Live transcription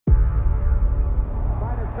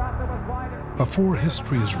Before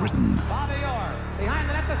history is written,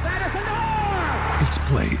 it's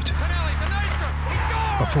played.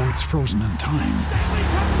 Before it's frozen in time,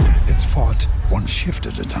 it's fought one shift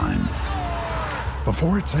at a time.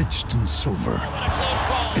 Before it's etched in silver,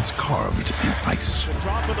 it's carved in ice.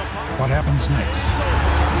 What happens next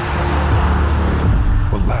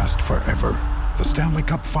will last forever. The Stanley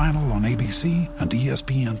Cup Final on ABC and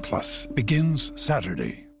ESPN Plus begins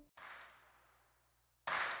Saturday.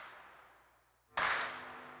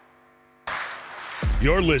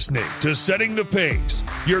 You're listening to Setting the Pace,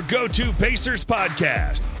 your go-to Pacers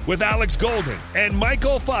podcast with Alex Golden and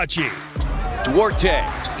Michael Facci. Duarte,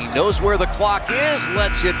 he knows where the clock is,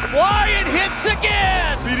 lets it fly and hits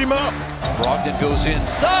again. Beat him up. Brogdon goes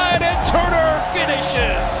inside and Turner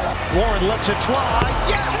finishes. Warren lets it fly.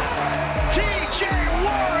 Yes! T.J.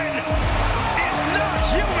 Warren is not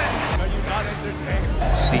human. Are you not entertained?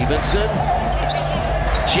 Stevenson.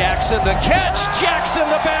 Jackson the catch. Jackson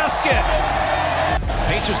the basket.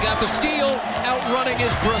 Pacers got the steal. Outrunning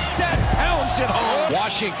is Brissett. Pounds it home.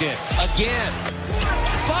 Washington again.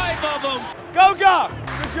 5 of them. Go!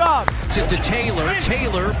 Good job. To Taylor.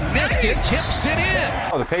 Taylor missed it. Tips it in.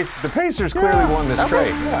 Oh, the Pacers clearly won this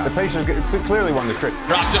trade. The Pacers clearly won this trade.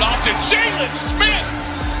 Dropped it off to Jalen Smith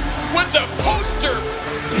with the poster.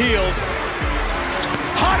 Peeled.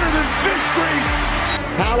 Hotter than fish grease.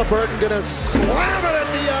 Halliburton gonna slam it at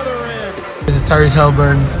the other end. This is Tyrese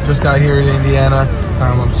Halliburton. Just got here in Indiana.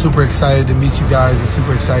 I'm super excited to meet you guys and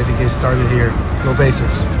super excited to get started here. Go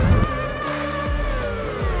Pacers.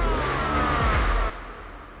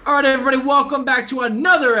 All right, everybody, welcome back to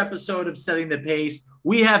another episode of Setting the Pace.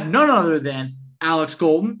 We have none other than Alex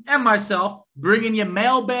Golden and myself bringing you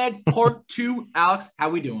Mailbag Part 2. Alex, how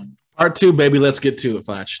we doing? Part 2, baby. Let's get to it,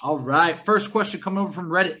 Flash. All right. First question coming over from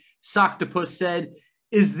Reddit. Soctopus said,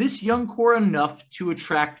 is this young core enough to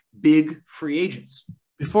attract big free agents?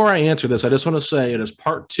 Before I answer this, I just want to say it is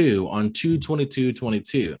Part 2 on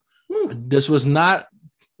 2/22/22. This was not,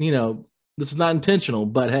 this was not intentional,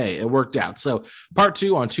 but hey, it worked out. So Part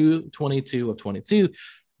 2 on 2/22/22.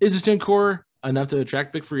 Is this young core enough to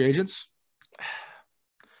attract big free agents?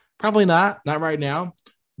 Probably not right now.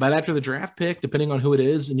 But after the draft pick, depending on who it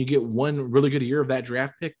is, and you get one really good year of that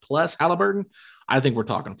draft pick plus Halliburton, I think we're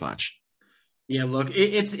talking Fudge. Yeah, look,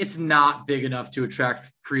 it's not big enough to attract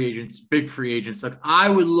free agents, big free agents. Like, I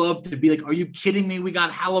would love to be like, are you kidding me? We got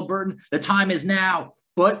Halliburton. The time is now.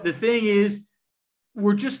 But the thing is,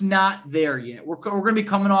 we're just not there yet. We're going to be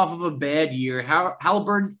coming off of a bad year.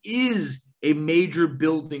 Halliburton is a major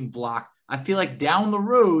building block. I feel like down the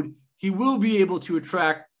road, he will be able to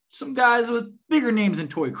attract some guys with bigger names than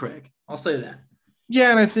Torrey Craig. I'll say that.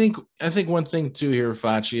 Yeah, and I think one thing too here,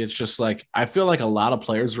 Facci, it's just like I feel like a lot of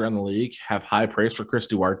players around the league have high praise for Chris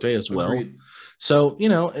Duarte as well. Agreed. So,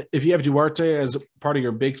 if you have Duarte as part of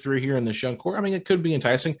your big three here in this young core, I mean, it could be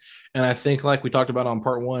enticing. And I think like we talked about on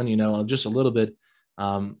Part 1, just a little bit,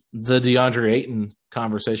 the DeAndre Ayton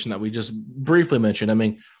conversation that we just briefly mentioned. I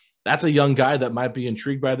mean, that's a young guy that might be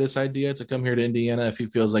intrigued by this idea to come here to Indiana if he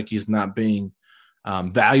feels like he's not being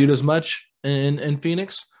valued as much in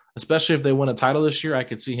Phoenix. Especially if they win a title this year, I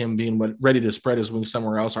could see him being ready to spread his wings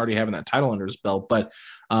somewhere else, already having that title under his belt. But,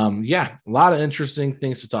 a lot of interesting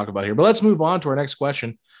things to talk about here. But let's move on to our next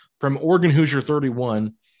question from Oregon Hoosier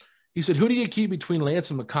 31. He said, who do you keep between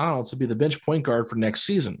Lance and McConnell to be the bench point guard for next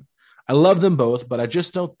season? I love them both, but I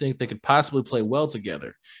just don't think they could possibly play well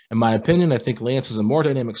together. In my opinion, I think Lance is a more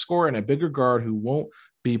dynamic scorer and a bigger guard who won't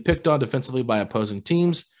be picked on defensively by opposing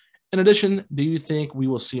teams. In addition, do you think we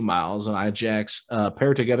will see Miles and Ijax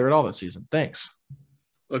pair together at all this season? Thanks.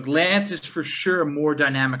 Look, Lance is for sure a more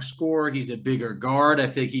dynamic scorer. He's a bigger guard. I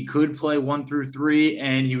think he could play 1 through 3,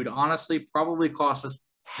 and he would honestly probably cost us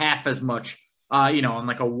half as much, on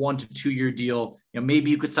like a 1 to 2 year deal. Maybe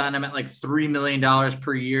you could sign him at like $3 million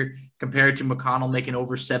per year compared to McConnell making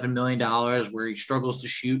over $7 million where he struggles to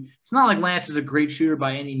shoot. It's not like Lance is a great shooter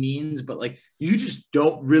by any means, but like you just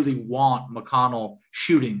don't really want McConnell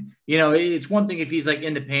shooting. It's one thing if he's like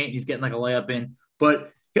in the paint, he's getting like a layup in, but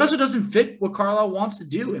he also doesn't fit what Carlisle wants to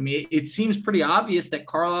do. I mean, it seems pretty obvious that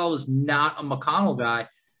Carlisle is not a McConnell guy.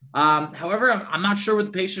 However, I'm not sure what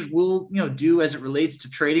the Pacers will, do as it relates to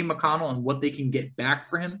trading McConnell and what they can get back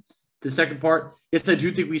for him. The second part, yes, I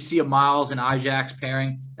do think we see a Miles and Ijax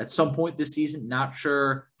pairing at some point this season. Not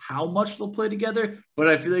sure how much they'll play together, but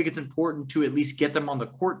I feel like it's important to at least get them on the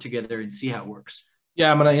court together and see how it works. Yeah,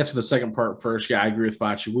 I'm going to answer the second part first. Yeah, I agree with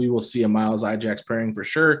Facci. We will see a Miles Ijax pairing for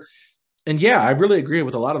sure. And yeah, I really agree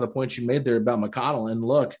with a lot of the points you made there about McConnell. And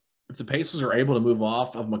look, if the Pacers are able to move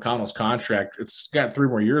off of McConnell's contract, it's got 3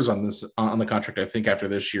 more years on the contract, I think, after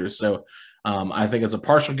this year. So I think it's a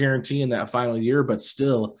partial guarantee in that final year, but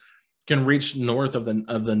still can reach north of the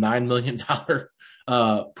 $9 million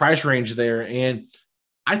price range there. And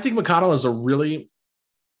I think McConnell is a really,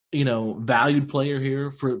 valued player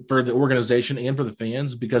here for the organization and for the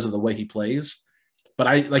fans because of the way he plays.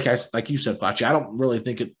 But like you said, Facci, I don't really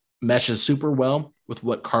think it meshes super well with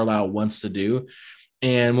what Carlisle wants to do.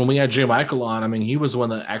 And when we had J. Michael on, I mean, he was the one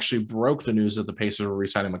that actually broke the news that the Pacers were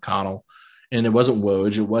re-signing McConnell. And it wasn't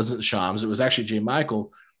Woj, it wasn't Shams, it was actually J.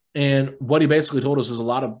 Michael. And what he basically told us is a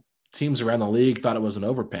lot of teams around the league thought it was an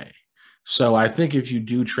overpay. So I think if you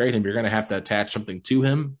do trade him, you're going to have to attach something to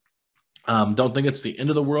him. Don't think it's the end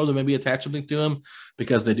of the world to maybe attach something to him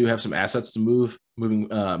because they do have some assets to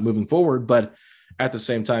moving forward. But at the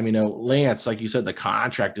same time, Lance, like you said, the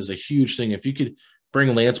contract is a huge thing. If you could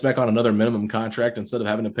bring Lance back on another minimum contract instead of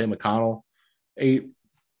having to pay McConnell $8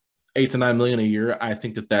 to $9 million a year, I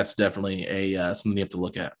think that's definitely something you have to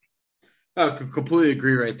look at. I completely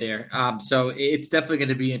agree right there. So it's definitely going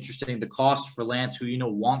to be interesting. The cost for Lance, who,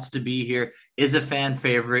 wants to be here, is a fan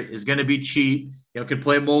favorite, is going to be cheap, can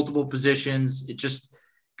play multiple positions. It just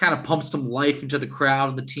kind of pumps some life into the crowd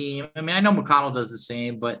of the team. I mean, I know McConnell does the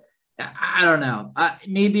same, but I don't know.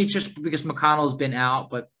 Maybe it's just because McConnell's been out,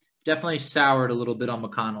 but definitely soured a little bit on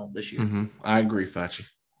McConnell this year. Mm-hmm. I agree, Facci.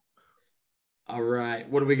 All right.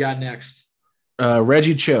 What do we got next?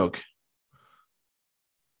 Reggie Choke.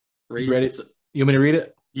 You ready? You want me to read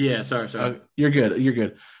it? Yeah, sorry. You're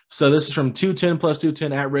good. So this is from 210 plus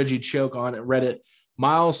 210 at Reggie Choke on Reddit.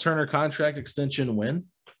 Miles Turner contract extension when?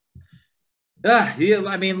 Yeah,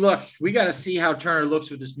 I mean, look, we got to see how Turner looks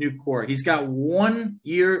with this new core. He's got 1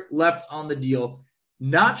 year left on the deal.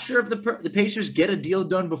 Not sure if the Pacers get a deal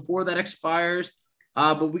done before that expires,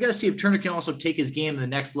 but we got to see if Turner can also take his game to the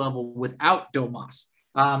next level without Domas.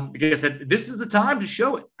 Because this is the time to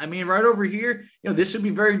show it. I mean, right over here, this would be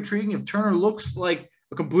very intriguing. If Turner looks like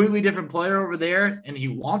a completely different player over there and he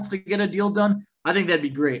wants to get a deal done, I think that'd be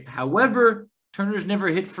great. However, Turner's never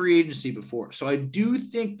hit free agency before. So I do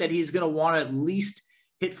think that he's going to want to at least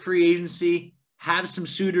hit free agency, have some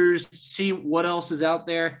suitors, see what else is out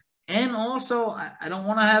there. And also, I don't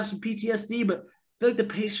want to have some PTSD, but I feel like the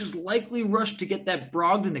Pacers likely rushed to get that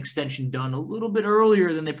Brogdon extension done a little bit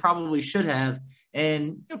earlier than they probably should have.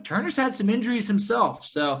 And Turner's had some injuries himself.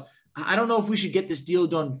 So I don't know if we should get this deal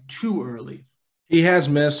done too early. He has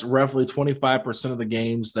missed roughly 25% of the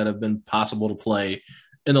games that have been possible to play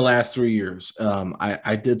in the last 3 years.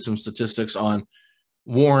 I did some statistics on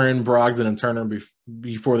Warren, Brogdon, and Turner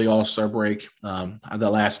before the All-Star break. The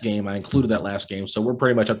last game, I included that last game. So we're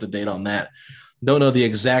pretty much up to date on that. Don't know the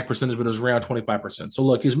exact percentage, but it was around 25%. So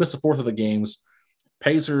look, he's missed a fourth of the games.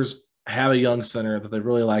 Pacers have a young center that they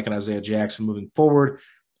really like in Isaiah Jackson moving forward.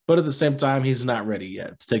 But at the same time, he's not ready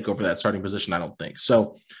yet to take over that starting position, I don't think.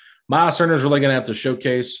 So Miles Turner is really going to have to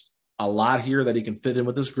showcase a lot here that he can fit in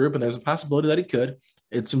with this group, and there's a possibility that he could.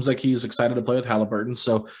 It seems like he's excited to play with Halliburton,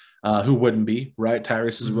 so who wouldn't be, right?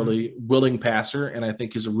 Tyrese is a really willing passer, and I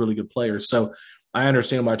think he's a really good player. So I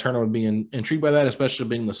understand why Turner would be intrigued by that, especially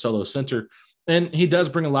being the solo center. And he does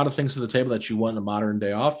bring a lot of things to the table that you want in a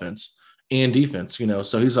modern-day offense and defense,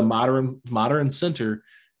 So he's a modern center.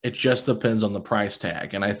 It just depends on the price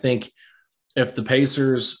tag. And I think if the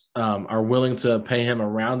Pacers are willing to pay him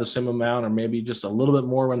around the same amount or maybe just a little bit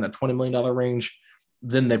more in that $20 million range,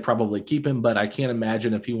 then they probably keep him. But I can't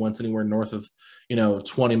imagine if he wants anywhere north of,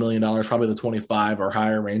 $20 million, probably the 25 or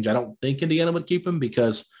higher range. I don't think Indiana would keep him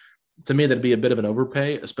because to me, that'd be a bit of an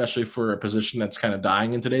overpay, especially for a position that's kind of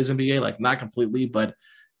dying in today's NBA, like not completely, but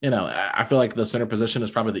I feel like the center position is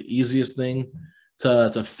probably the easiest thing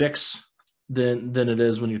to fix than it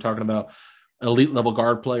is when you're talking about elite level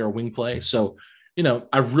guard play or wing play. So,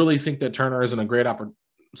 I really think that Turner is in a great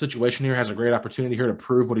situation here, has a great opportunity here to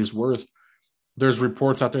prove what he's worth. There's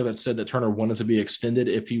reports out there that said that Turner wanted to be extended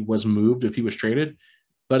if he was moved, if he was traded.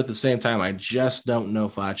 But at the same time, I just don't know,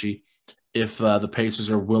 Facci, if the Pacers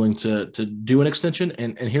are willing to do an extension.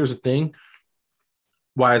 And here's the thing,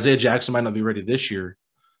 why Isaiah Jackson might not be ready this year,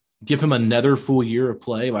 give him another full year of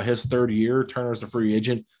play. By his third year, Turner's a free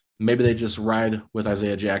agent. Maybe they just ride with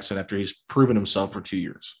Isaiah Jackson after he's proven himself for 2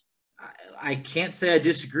 years. I can't say I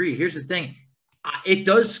disagree. Here's the thing. It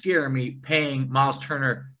does scare me paying Miles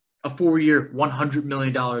Turner a 4-year, $100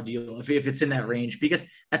 million deal if it's in that range, because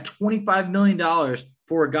at $25 million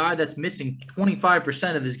for a guy that's missing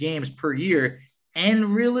 25% of his games per year, and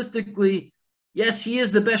realistically, yes, he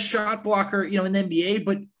is the best shot blocker, in the NBA,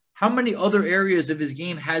 but how many other areas of his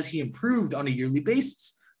game has he improved on a yearly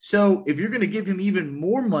basis? So if you're going to give him even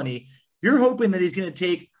more money, you're hoping that he's going to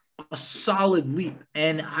take a solid leap.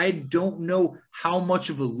 And I don't know how much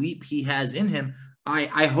of a leap he has in him.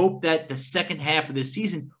 I hope that the second half of this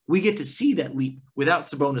season, we get to see that leap without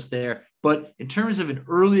Sabonis there. But in terms of an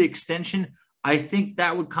early extension, I think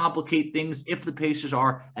that would complicate things if the Pacers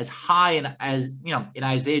are as high in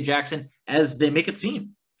Isaiah Jackson as they make it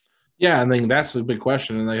seem. Yeah, I think that's the big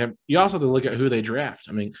question. And you also have to look at who they draft.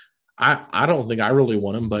 I mean, I don't think I really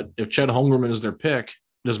want him, but if Chet Holmgren is their pick,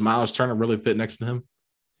 does Miles Turner really fit next to him?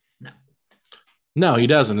 No, he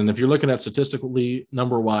doesn't. And if you're looking at statistically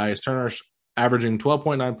number-wise, Turner's averaging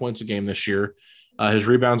 12.9 points a game this year. His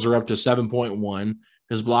rebounds are up to 7.1.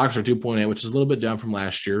 His blocks are 2.8, which is a little bit down from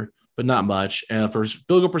last year, but not much. For his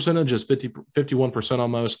field goal percentage is 51%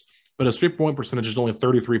 almost, but his three-point percentage is only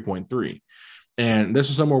 33.3. And this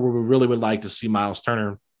is somewhere where we really would like to see Miles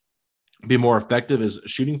Turner be more effective as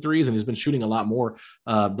shooting threes, and he's been shooting a lot more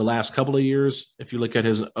the last couple of years. If you look at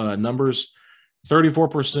his numbers,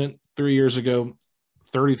 34% 3 years ago,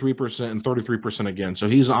 33% and 33% again. So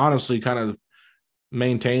he's honestly kind of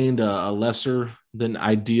maintained a less than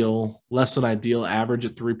ideal average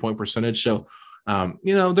at 3-point percentage. So,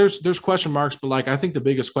 there's question marks, but I think the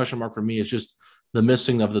biggest question mark for me is just the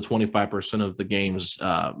missing of the 25% of the games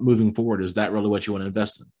moving forward. Is that really what you want to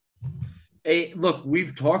invest in? Hey, look,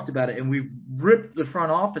 we've talked about it, and we've ripped the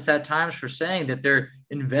front office at times for saying that they're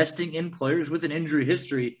investing in players with an injury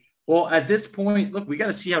history. Well, at this point, look, we got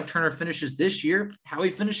to see how Turner finishes this year, how he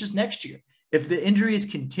finishes next year. If the injuries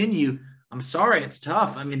continue, I'm sorry, it's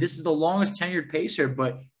tough. I mean, this is the longest tenured Pacer,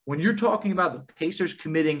 but when you're talking about the Pacers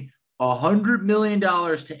committing $100 million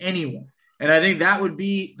to anyone, and I think that would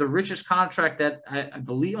be the richest contract that I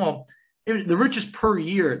believe, the richest per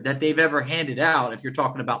year that they've ever handed out, if you're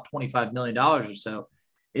talking about $25 million or so,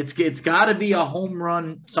 it's got to be a home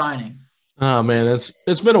run signing. Oh, man,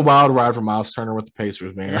 it's been a wild ride for Miles Turner with the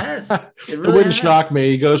Pacers, man. Yes, it wouldn't shock me.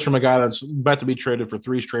 He goes from a guy that's about to be traded for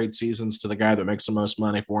 3 straight seasons to the guy that makes the most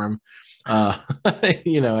money for him. What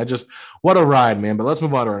a ride, man. But let's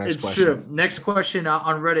move on to our next question. True. Next question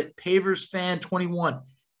on Reddit, Pavers fan 21.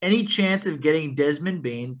 Any chance of getting Desmond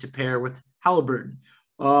Bane to pair with Halliburton?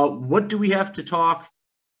 What do we have to talk?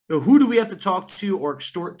 Who do we have to talk to or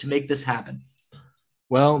extort to make this happen?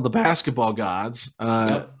 Well, the basketball gods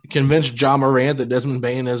convinced Ja Morant that Desmond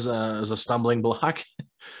Bane is a stumbling block.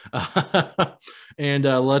 And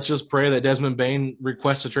let's just pray that Desmond Bane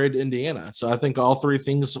requests a trade to Indiana. So I think all three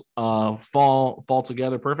things fall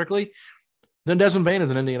together perfectly. Then Desmond Bane is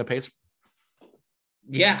an Indiana Pacer.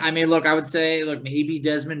 Yeah, I mean, look, I would say, maybe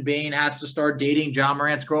Desmond Bane has to start dating Ja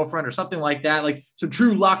Morant's girlfriend or something like that, like some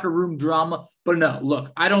true locker room drama. But no,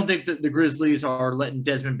 look, I don't think that the Grizzlies are letting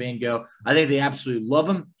Desmond Bane go. I think they absolutely love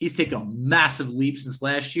him. He's taken a massive leap since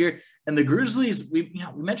last year. And the Grizzlies, we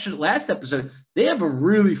mentioned it last episode, they have a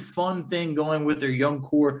really fun thing going with their young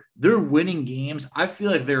core. They're winning games. I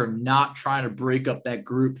feel like they're not trying to break up that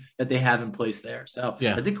group that they have in place there. So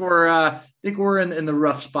yeah. I think we're in the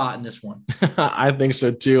rough spot in this one. I think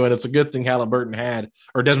so too. And it's a good thing Desmond Bane, had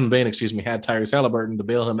Tyrese Halliburton to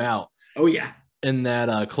bail him out. Oh yeah. In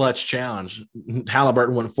that clutch challenge.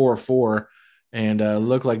 Halliburton went 4-4 and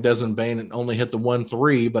looked like Desmond Bane only hit the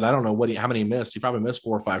 1-3, but I don't know how many he missed. He probably missed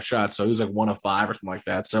 4 or 5 shots. So he was like 1 of 5 or something like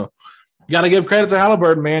that. So you got to give credit to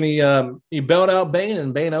Halliburton, man. He bailed out Bane,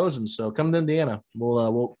 and Bane owes him. So come to Indiana.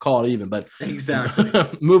 We'll call it even. But exactly.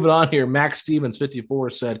 Moving on here, Max Stevens, 54,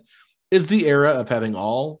 said, "Is the era of having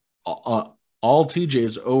all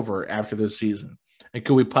TJs over after this season? And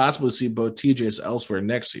could we possibly see both TJs elsewhere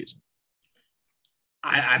next season?"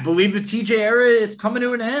 I believe the TJ era is coming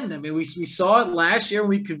to an end. I mean, we saw it last year when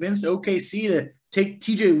we convinced OKC to take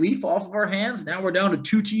TJ Leaf off of our hands. Now we're down to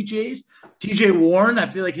 2 TJs. TJ Warren, I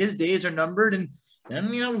feel like his days are numbered. And then,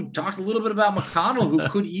 we talked a little bit about McConnell, who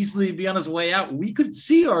could easily be on his way out. We could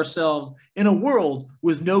see ourselves in a world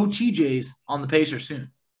with no TJs on the Pacers soon.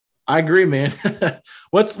 I agree, man.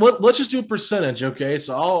 Let's just do a percentage, okay?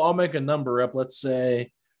 So I'll make a number up. Let's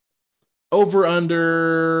say over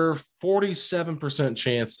under 47%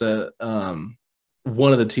 chance that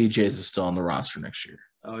one of the TJs is still on the roster next year.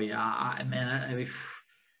 Oh yeah,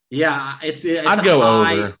 it's I'd go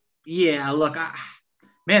over. Yeah, look,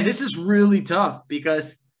 this is really tough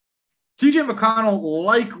because TJ McConnell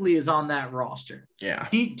likely is on that roster. Yeah.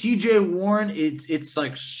 TJ Warren, it's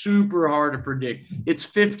like super hard to predict. It's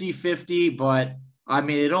 50-50, but I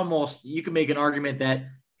mean, you can make an argument that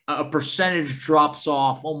a percentage drops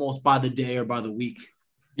off almost by the day or by the week.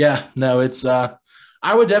 Yeah, no, it's I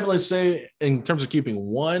would definitely say in terms of keeping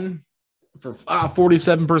one for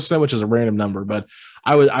 47%, which is a random number, but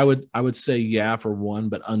I would say yeah for one,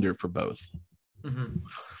 but under for both. Mm-hmm.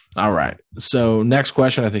 All right. So next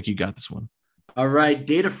question, I think you got this one. All right.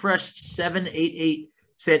 DataFresh788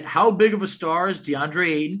 said, how big of a star is DeAndre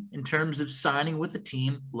Ayton in terms of signing with a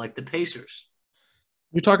team like the Pacers?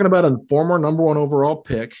 You're talking about a former number 1 overall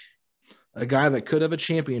pick, a guy that could have a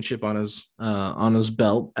championship on his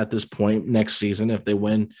belt at this point next season if they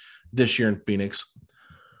win this year in Phoenix.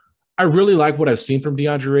 I really like what I've seen from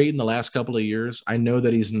DeAndre Ayton the last couple of years. I know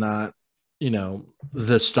that he's not,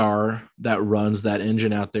 the star that runs that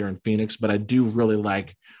engine out there in Phoenix, but I do really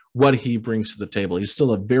like what he brings to the table. He's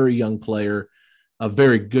still a very young player, a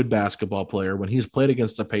very good basketball player. When he's played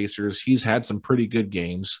against the Pacers, he's had some pretty good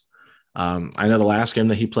games. I know the last game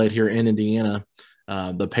that he played here in Indiana,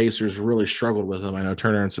 the Pacers really struggled with him. I know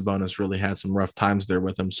Turner and Sabonis really had some rough times there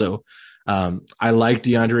with him. So I like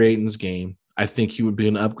DeAndre Ayton's game. I think he would be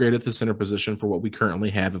an upgrade at the center position for what we currently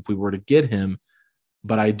have if we were to get him.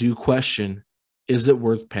 But I do question, is it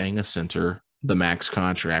worth paying a center the max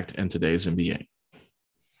contract in today's NBA?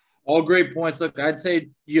 All great points. Look, I'd say,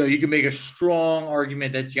 you can make a strong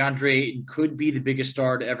argument that DeAndre Ayton could be the biggest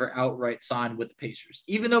star to ever outright sign with the Pacers,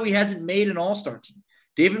 even though he hasn't made an all-star team.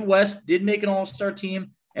 David West did make an all-star team,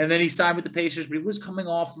 and then he signed with the Pacers, but he was coming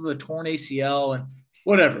off of a torn ACL and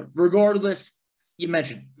whatever. Regardless, you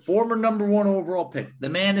mentioned former number 1 overall pick. The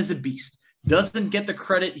man is a beast. Doesn't get the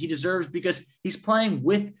credit he deserves because he's playing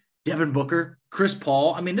with Devin Booker, Chris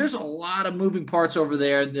Paul. I mean, there's a lot of moving parts over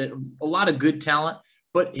there, a lot of good talent,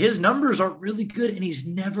 but his numbers are really good, and he's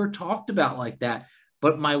never talked about like that.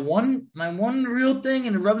 But my one real thing,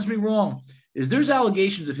 and it rubs me wrong, is there's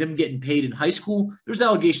allegations of him getting paid in high school. There's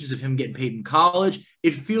allegations of him getting paid in college.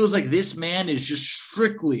 It feels like this man is just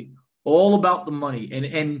strictly all about the money.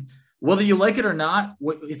 And whether you like it or not,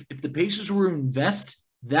 if the Pacers were to invest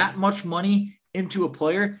that much money into a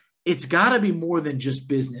player, it's got to be more than just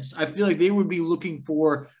business. I feel like they would be looking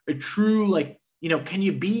for a true, can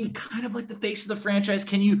you be kind of like the face of the franchise?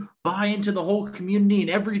 Can you buy into the whole community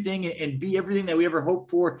and everything and be everything that we ever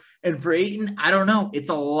hoped for? And for Ayton, I don't know. It's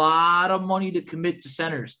a lot of money to commit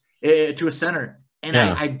to to a center. And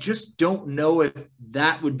yeah. I just don't know if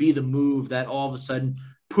that would be the move that all of a sudden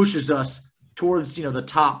pushes us towards, the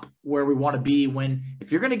top where we want to be, when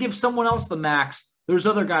if you're going to give someone else the max, there's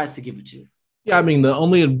other guys to give it to. Yeah, I mean, the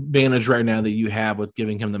only advantage right now that you have with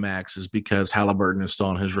giving him the max is because Halliburton is still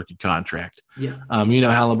on his rookie contract. Yeah.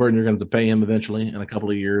 Halliburton, you're going to have to pay him eventually in a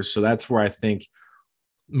couple of years. So that's where I think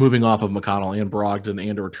moving off of McConnell and Brogdon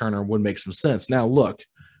and or Turner would make some sense. Now, look,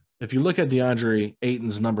 if you look at DeAndre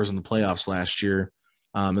Ayton's numbers in the playoffs last year,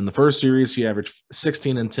 in the first series, he averaged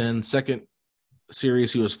 16 and 10. Second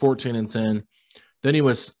series, he was 14 and 10. Then he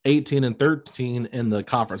was 18 and 13 in the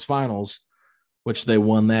conference finals, which they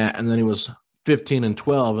won that. And then he was 15 and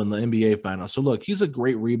 12 in the NBA finals. So look, he's a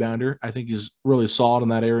great rebounder. I think he's really solid in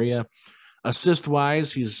that area. Assist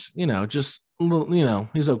wise, he's, just a little,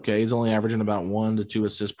 he's okay. He's only averaging about 1 to 2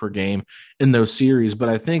 assists per game in those series. But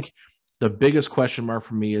I think the biggest question mark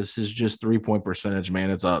for me is his just 3-point percentage,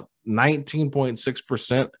 man. It's a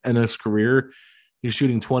 19.6% in his career. He's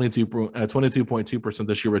shooting 22.2%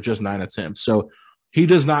 this year with just 9 attempts. So he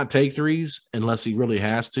does not take threes unless he really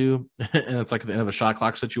has to. And it's like at the end of a shot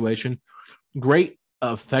clock situation. Great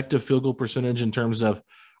effective field goal percentage in terms of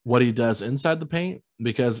what he does inside the paint,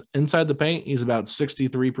 because inside the paint, he's about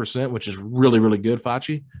 63%, which is really, really good,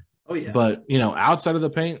 Facci. Oh, yeah. But, outside of the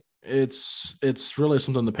paint, it's really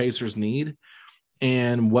something the Pacers need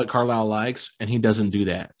and what Carlisle likes, and he doesn't do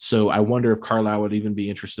that. So I wonder if Carlisle would even be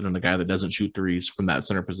interested in a guy that doesn't shoot threes from that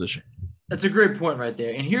center position. That's a great point right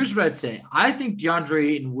there. And here's what I'd say. I think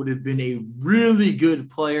DeAndre Ayton would have been a really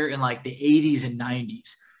good player in like the 80s and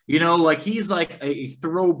 90s. He's like a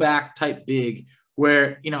throwback type big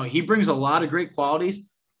where, he brings a lot of great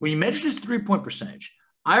qualities. When you mention his 3-point percentage,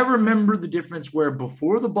 I remember the difference where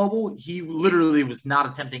before the bubble, he literally was not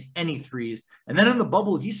attempting any threes. And then in the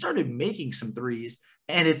bubble, he started making some threes.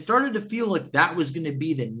 And it started to feel like that was going to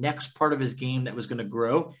be the next part of his game that was going to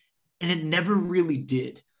grow. And it never really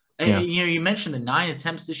did. Yeah. And, you mentioned the 9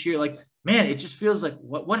 attempts this year. Like, man, it just feels like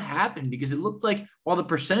what happened? Because it looked like while the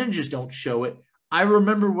percentages don't show it, I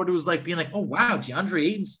remember what it was like being like, oh, wow, DeAndre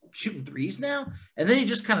Ayton's shooting threes now. And then he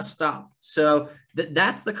just kind of stopped. So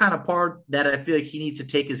that's the kind of part that I feel like he needs to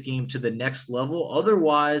take his game to the next level.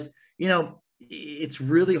 Otherwise, it's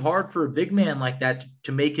really hard for a big man like that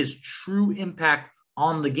to make his true impact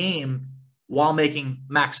on the game while making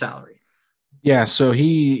max salary. Yeah, so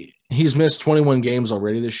he's missed 21 games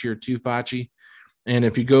already this year too, Facci. And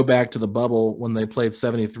if you go back to the bubble when they played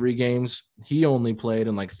 73 games, he only played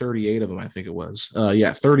in like 38 of them, I think it was.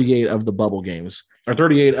 38 of the bubble games, or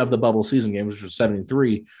 38 of the bubble season games, which was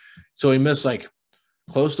 73. So he missed like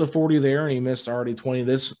close to 40 there, and he missed already 20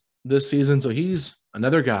 this season. So he's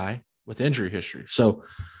another guy with injury history. So,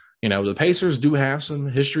 the Pacers do have some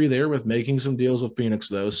history there with making some deals with Phoenix,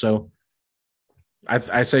 though. So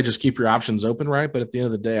I say just keep your options open, right? But at the end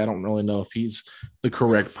of the day, I don't really know if he's the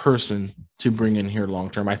correct person to bring in here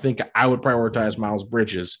long term. I think I would prioritize Miles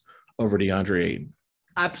Bridges over DeAndre Ayton.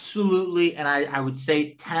 Absolutely. And I would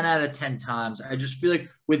say 10 out of 10 times. I just feel like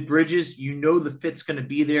with Bridges, the fit's going to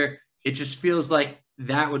be there. It just feels like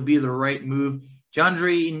that would be the right move.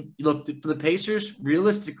 DeAndre Ayton, look, for the Pacers,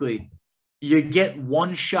 realistically, you get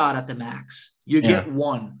one shot at the max. You get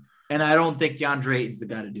one. And I don't think DeAndre Ayton's the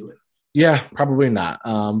guy to do it. Yeah, probably not.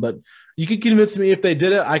 But you could convince me if they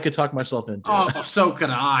did it, I could talk myself into it. Oh, so could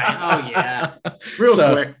I. Oh, yeah. Real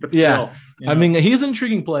quick, but still. Yeah. I mean, he's an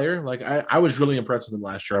intriguing player. Like, I was really impressed with him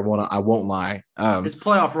last year. I won't lie. His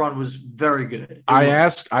playoff run was very good. I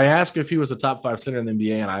asked if he was a top 5 center in the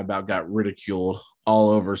NBA, and I about got ridiculed all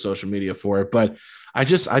over social media for it. But I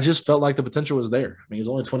just felt like the potential was there. I mean, he's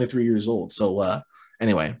only 23 years old. So,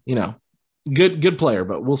 anyway, good player,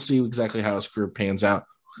 but we'll see exactly how his career pans out.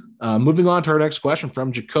 Moving on to our next question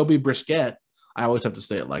from Jacoby Brisket. I always have to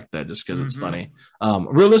say it like that just because it's funny.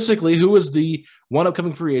 Realistically, who is the one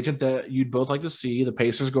upcoming free agent that you'd both like to see the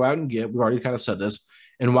Pacers go out and get? We've already kind of said this.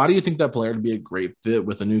 And why do you think that player would be a great fit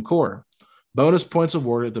with a new core? Bonus points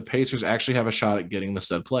awarded if the Pacers actually have a shot at getting the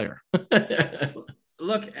said player.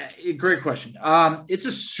 Look, great question. It's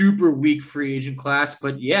a super weak free agent class,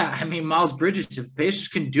 but yeah, I mean, Miles Bridges, if the Pacers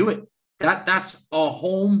can do it, that's a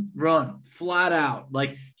home run, flat out.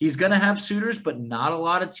 Like, he's going to have suitors, but not a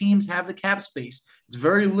lot of teams have the cap space. It's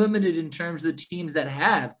very limited in terms of the teams that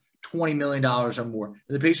have $20 million or more.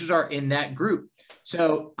 The Pacers are in that group.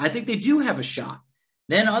 So I think they do have a shot.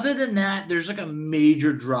 Then other than that, there's like a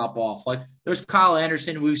major drop off. Like, there's Kyle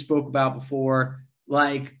Anderson we spoke about before.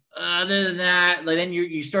 Like, other than that, like, then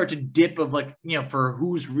you start to dip of like, for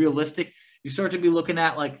who's realistic. You start to be looking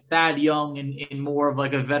at like Thad Young in more of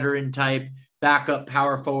like a veteran type backup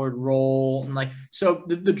power forward role. And like, so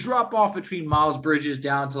the drop off between Miles Bridges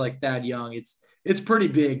down to like Thad Young, it's pretty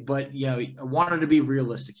big, but I wanted to be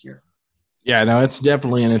realistic here. Yeah, no, it's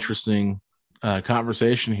definitely an interesting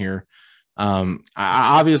conversation here.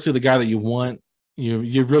 Obviously the guy that you want,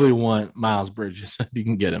 you really want Miles Bridges if you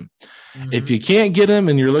can get him. If you can't get him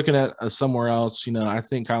and you're looking at somewhere else, I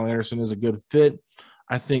think Kyle Anderson is a good fit.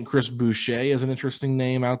 I think Chris Boucher is an interesting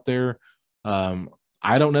name out there.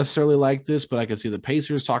 I don't necessarily like this, but I can see the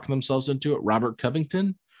Pacers talking themselves into it. Robert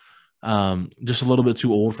Covington, just a little bit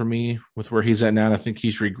too old for me with where he's at now. And I think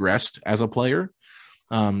he's regressed as a player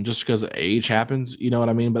just because age happens, you know what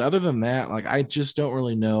I mean? But other than that, like, I just don't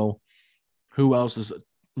really know who else is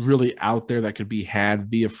really out there that could be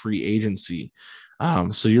had via free agency.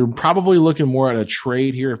 So you're probably looking more at a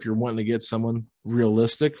trade here if you're wanting to get someone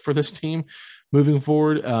realistic for this team moving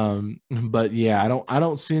forward. But yeah, I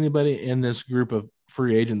don't see anybody in this group of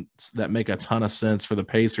free agents that make a ton of sense for the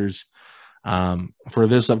Pacers for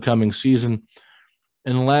this upcoming season,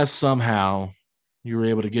 unless somehow you were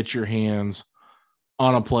able to get your hands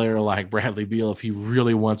on a player like Bradley Beal if he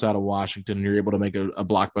really wants out of Washington and you're able to make a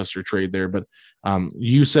blockbuster trade there. But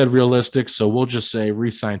you said realistic, so we'll just say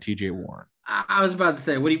re-sign TJ Warren. I was about to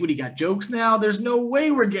say, what do you got, jokes now? There's no way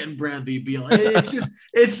we're getting Bradley Beal.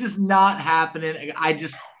 It's just not happening. I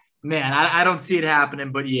don't see it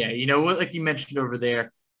happening. But yeah, like you mentioned over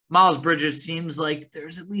there, Miles Bridges seems like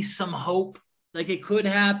there's at least some hope. Like, it could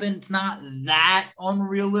happen. It's not that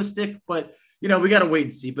unrealistic, but we got to wait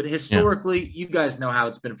and see. But historically, you guys know how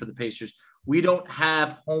it's been for the Pacers. We don't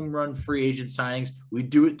have home run free agent signings. We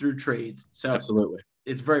do it through trades. So absolutely,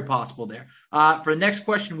 it's very possible there. For the next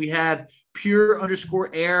question, we have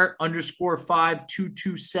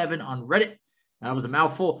pure_air_5227 on Reddit. That was a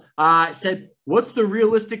mouthful. It said, what's the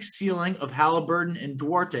realistic ceiling of Halliburton and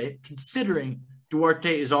Duarte, considering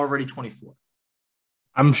Duarte is already 24?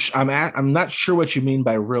 I'm not sure what you mean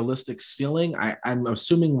by realistic ceiling. I'm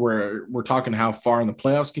assuming we're talking how far in the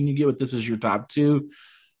playoffs can you get with this as your top two.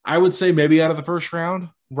 I would say maybe out of the first round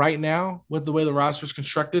right now with the way the roster is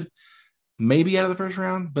constructed. Maybe out of the first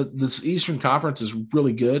round, but this Eastern Conference is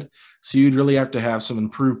really good. So you'd really have to have some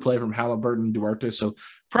improved play from Halliburton and Duarte. So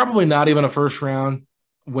probably not even a first round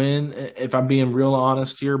win, if I'm being real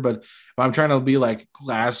honest here. But if I'm trying to be like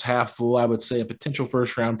glass half full, I would say a potential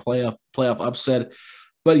first round playoff upset.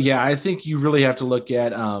 But yeah, I think you really have to look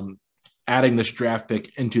at adding this draft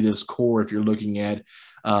pick into this core if you're looking at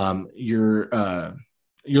you're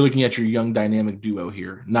looking at your young dynamic duo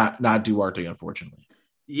here, not Duarte, unfortunately.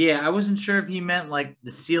 Yeah, I wasn't sure if he meant like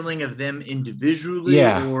the ceiling of them individually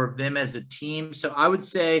or them as a team. So I would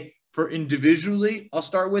say for individually,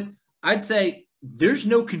 I'd say there's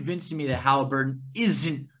no convincing me that Halliburton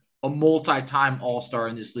isn't a multi-time all-star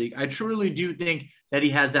in this league. I truly do think that he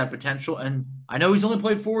has that potential. And I know he's only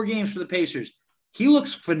played 4 games for the Pacers. He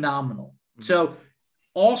looks phenomenal. So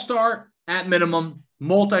all-star at minimum,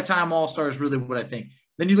 multi-time all-star is really what I think.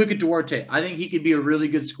 Then you look at Duarte. I think he could be a really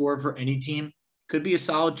good scorer for any team. Could be a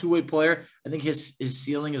solid two-way player. I think his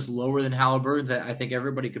ceiling is lower than Halliburton's. I think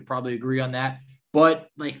everybody could probably agree on that. But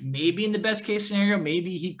like maybe in the best case scenario,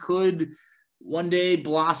 maybe he could one day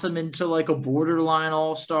blossom into like a borderline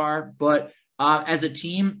all-star. But as a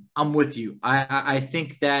team, I'm with you. I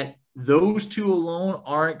think that those two alone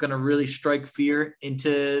aren't going to really strike fear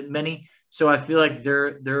into many. So I feel like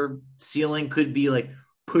their ceiling could be like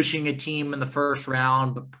pushing a team in the first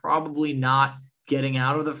round, but probably not getting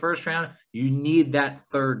out of the first round. You need that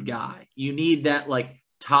third guy. You need that like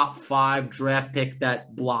top 5 draft pick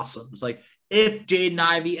that blossoms. Like if Jaden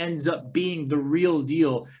Ivey ends up being the real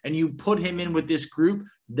deal and you put him in with this group,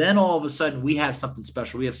 then all of a sudden we have something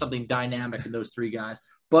special. We have something dynamic in those 3 guys.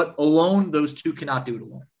 But alone, those 2 cannot do it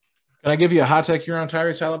alone. Can I give you a hot take here on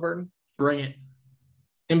Tyrese Halliburton? Bring it.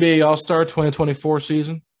 NBA All-Star 2024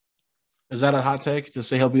 season. Is that a hot take to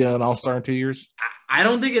say he'll be an All-Star in 2 years? I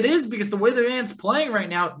don't think it is, because the way the man's playing right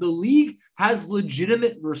now, the league has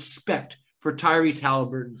legitimate respect for Tyrese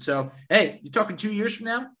Halliburton. So, hey, you're talking 2 years from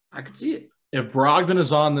now? I could see it. If Brogdon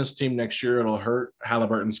is on this team next year, it'll hurt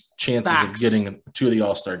Halliburton's chances of getting to the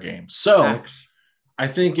All-Star game. So I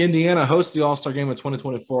think Indiana hosts the All-Star game in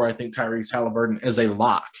 2024. I think Tyrese Halliburton is a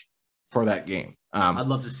lock for that game. I'd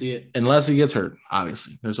love to see it. Unless he gets hurt,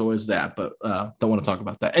 obviously. There's always that, but don't want to talk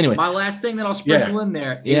about that. Anyway. My last thing that I'll sprinkle in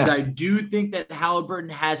there is I do think that Halliburton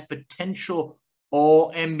has potential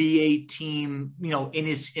all-NBA team, in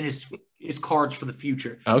his cards for the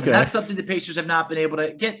future. Okay. And that's something the Pacers have not been able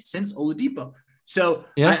to get since Oladipo. So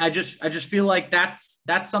I just feel like that's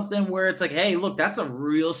something where it's like, hey, look, that's a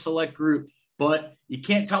real select group, but you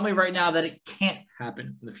can't tell me right now that it can't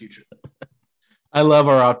happen in the future. I love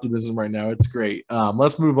our optimism right now. It's great.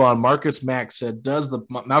 Let's move on. Marcus Mack said, does the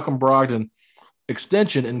Malcolm Brogdon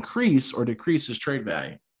extension increase or decrease his trade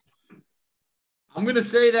value? I'm going to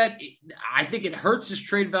say that I think it hurts his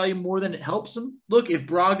trade value more than it helps him. Look, if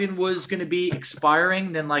Brogdon was going to be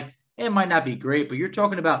expiring, then it might not be great, but you're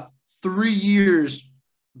talking about 3 years,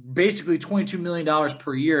 basically $22 million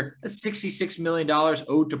per year. That's $66 million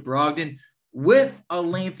owed to Brogdon with a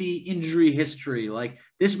lengthy injury history. Like,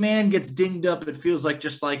 this man gets dinged up, it feels like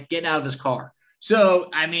just like getting out of his car. So,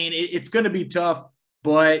 I mean, it's going to be tough,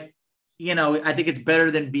 but, I think it's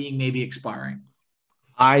better than being maybe expiring.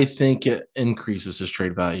 I think it increases his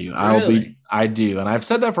trade value. Really? I do. And I've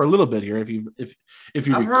said that for a little bit here. If you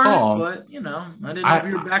I've recall, heard it, but I didn't know if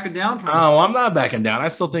you were backing down from it. Oh, I'm not backing down. I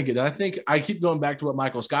still think it. I think I keep going back to what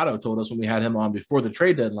Michael Scotto told us when we had him on before the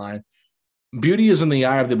trade deadline. Beauty is in the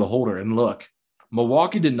eye of the beholder. And look,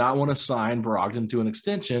 Milwaukee did not want to sign Brogdon to an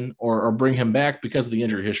extension or bring him back because of the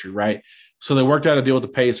injury history, right? So they worked out a deal with the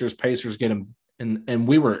Pacers. Pacers get him, and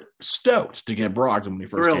we were stoked to get Brogdon when he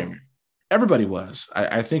first came here. Everybody was.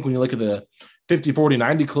 I think when you look at the 50, 40,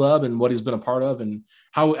 90 club and what he's been a part of and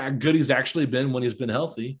how good he's actually been when he's been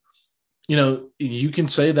healthy, you can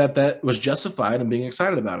say that was justified and being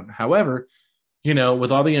excited about it. However,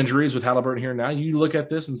 with all the injuries with Halliburton here now, you look at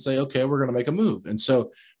this and say, okay, we're going to make a move. And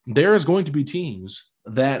so there is going to be teams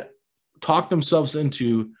that talk themselves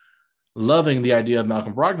into loving the idea of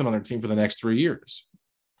Malcolm Brogdon on their team for the next 3 years.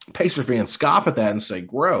 Pacer fans scoff at that and say,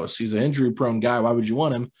 gross, he's an injury-prone guy. Why would you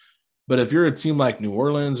want him? But if you're a team like New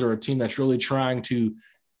Orleans or a team that's really trying to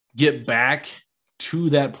get back to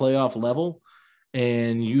that playoff level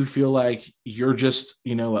and you feel like you're just,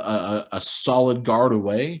 a solid guard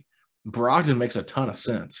away, Brogdon makes a ton of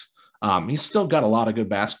sense. He's still got a lot of good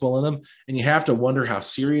basketball in him, and you have to wonder how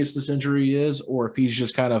serious this injury is or if he's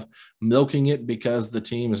just kind of milking it because the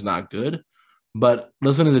team is not good. But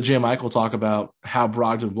listening to Jim Eichel talk about how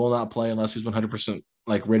Brogdon will not play unless he's 100%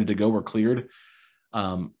 ready to go or cleared,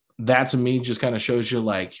 that to me just kind of shows you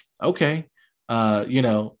okay,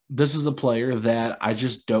 this is a player that I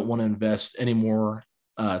just don't want to invest any more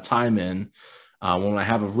time in when I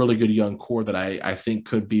have a really good young core that I think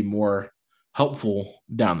could be more helpful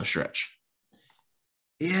down the stretch.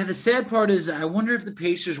 Yeah, the sad part is I wonder if the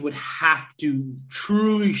Pacers would have to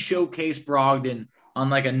truly showcase Brogdon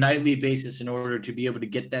on a nightly basis in order to be able to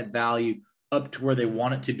get that value up to where they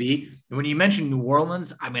want it to be. And when you mentioned New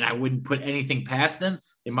Orleans, I mean, I wouldn't put anything past them.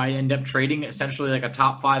 They might end up trading essentially a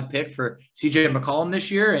top 5 pick for CJ McCollum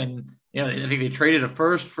this year. And, I think they traded a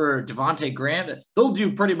first for Devontae Graham. They'll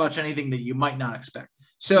do pretty much anything that you might not expect.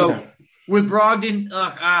 So with Brogdon,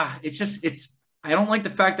 I don't like the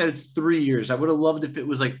fact that it's 3 years. I would have loved if it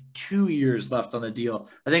was like 2 years left on the deal.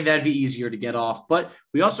 I think that'd be easier to get off. But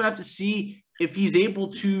we also have to see if he's able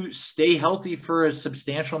to stay healthy for a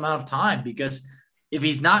substantial amount of time, because if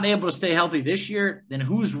he's not able to stay healthy this year, then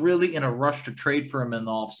who's really in a rush to trade for him in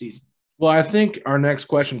the offseason? Well, I think our next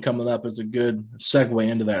question coming up is a good segue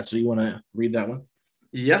into that. So you want to read that one?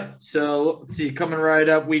 Yep. So let's see. Coming right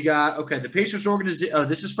up, we got, the Pacers organization. Oh,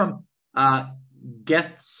 this is from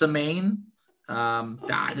Gethsemane.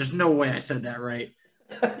 There's no way I said that right.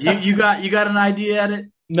 You got an idea at it?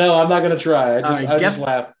 No, I'm not going to try. I just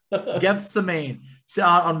laugh. Gethsemane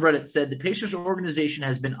on Reddit said the Pacers organization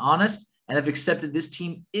has been honest and have accepted this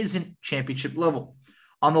team isn't championship level.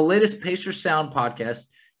 On the latest Pacers Sound podcast,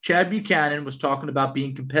 Chad Buchanan was talking about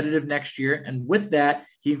being competitive next year, and with that,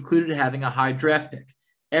 he included having a high draft pick.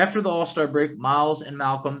 After the All-Star break, Miles and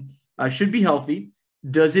Malcolm should be healthy.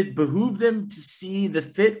 Does it behoove them to see the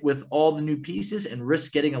fit with all the new pieces and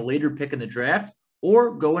risk getting a later pick in the draft,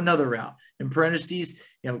 or go another route? In parentheses,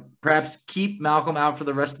 perhaps keep Malcolm out for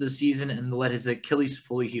the rest of the season and let his Achilles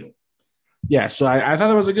fully heal. Yeah, so I thought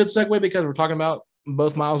that was a good segue because we're talking about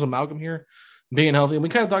both Miles and Malcolm here being healthy. And we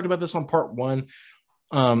kind of talked about this on part one.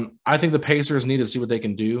 I think the Pacers need to see what they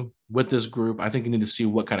can do with this group. I think you need to see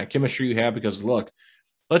what kind of chemistry you have because, look,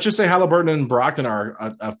 let's just say Haliburton and Brogdon are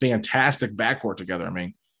a fantastic backcourt together. I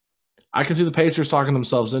mean, I can see the Pacers talking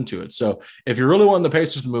themselves into it. So if you really want the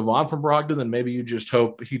Pacers to move on from Brogdon, then maybe you just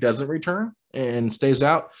hope he doesn't return and stays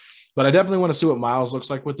out. But I definitely want to see what Miles looks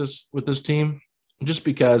like with this team, just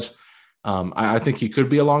because I think he could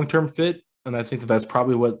be a long-term fit. And I think that's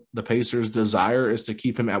probably what the Pacers desire, is to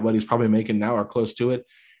keep him at what he's probably making now or close to it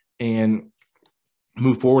and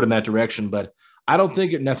move forward in that direction. But I don't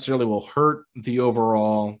think it necessarily will hurt the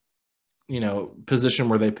overall, position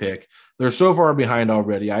where they pick. They're so far behind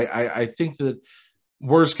already. I think that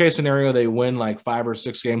worst case scenario, they win like 5 or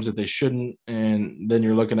 6 games that they shouldn't. And then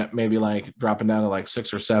you're looking at maybe like dropping down to like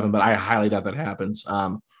 6 or 7, but I highly doubt that happens.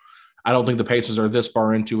 I don't think the Pacers are this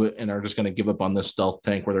far into it and are just going to give up on this stealth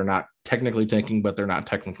tank where they're not technically tanking, but they're not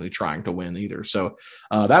technically trying to win either. So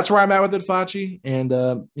that's where I'm at with it, Facci. And,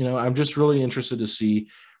 I'm just really interested to see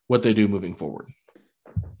what they do moving forward.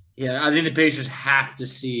 Yeah, I think the Pacers have to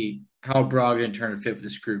see how Brogdon and Turner fit with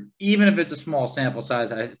this group. Even if it's a small sample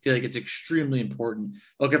size, I feel like it's extremely important.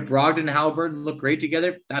 Look, if Brogdon and Haliburton look great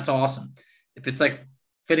together, that's awesome. If it's like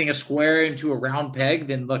fitting a square into a round peg,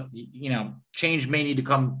 then look, change may need to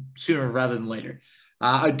come sooner rather than later.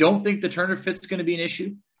 I don't think the Turner fit's going to be an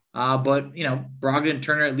issue, but Brogdon and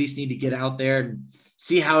Turner at least need to get out there and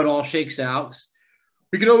see how it all shakes out.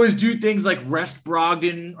 We could always do things like rest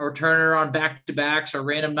Brogdon or Turner on back-to-backs or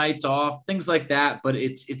random nights off, things like that. But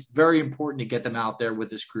it's very important to get them out there with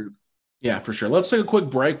this group. Yeah, for sure. Let's take a quick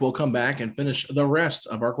break. We'll come back and finish the rest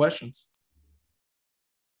of our questions.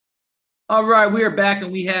 All right, we are back,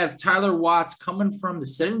 and we have Tyler Watts coming from the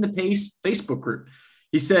Setting the Pace Facebook group.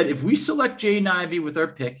 He said, if we select Jaden Ivey with our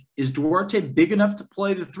pick, is Duarte big enough to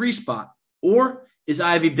play the 3 spot, or is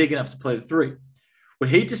Ivey big enough to play the 3? Would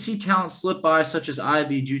hate to see talent slip by such as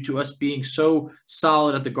Ivey due to us being so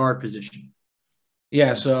solid at the guard position.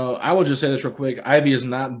 Yeah, so I will just say this real quick. Ivey is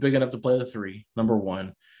not big enough to play the 3, number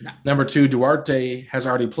one. No. Number two, Duarte has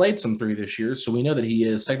already played some 3 this year, so we know that he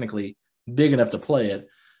is technically big enough to play it.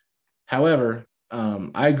 However,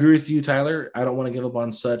 I agree with you, Tyler. I don't want to give up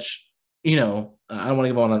on such, I don't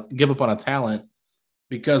want to give up on a talent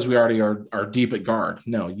because we already are deep at guard.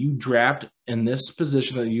 No, you draft in this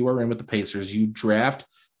position that you are in with the Pacers. You draft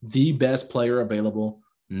the best player available,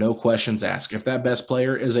 no questions asked. If that best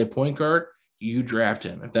player is a point guard, you draft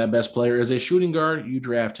him. If that best player is a shooting guard, you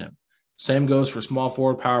draft him. Same goes for small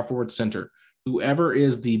forward, power forward, center. Whoever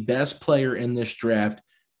is the best player in this draft,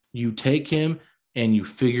 you take him and you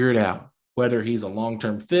figure it out. Whether he's a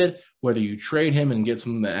long-term fit, whether you trade him and get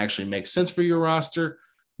something that actually makes sense for your roster,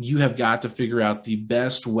 you have got to figure out the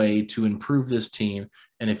best way to improve this team.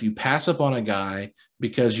 And if you pass up on a guy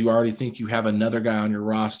because you already think you have another guy on your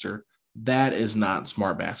roster, that is not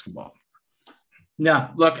smart basketball. No,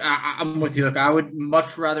 look, I'm with you. Look, I would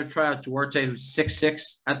much rather try out Duarte, who's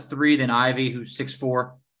 6'6" at 3, than Ivey, who's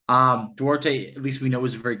 6'4". Duarte, at least we know,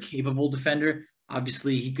 is a very capable defender.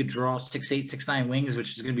 Obviously, he could draw 6'8", 6'9" wings,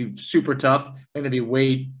 which is going to be super tough. I think that'd be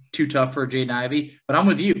way too tough for Jaden Ivey. But I'm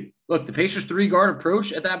with you. Look, the Pacers 3-guard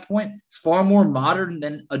approach at that point is far more modern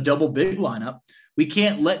than a double big lineup. We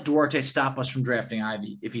can't let Duarte stop us from drafting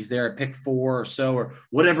Ivey if he's there at pick 4 or so, or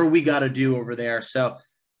whatever we got to do over there. So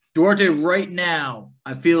Duarte right now,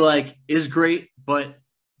 I feel like, is great. But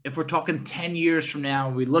if we're talking 10 years from now,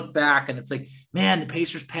 we look back and it's like, man, the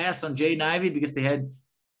Pacers passed on Jaden Ivey because they had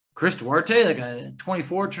Chris Duarte, like a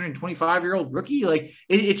 24 turning 25-year-old rookie, like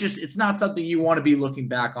it's not something you want to be looking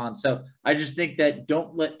back on. So I just think that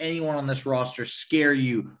don't let anyone on this roster scare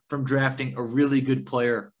you from drafting a really good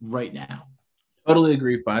player right now. Totally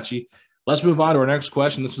agree, Facci. Let's move on to our next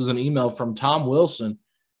question. This is an email from Tom Wilson.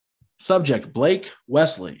 Subject, Blake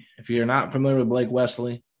Wesley. If you're not familiar with Blake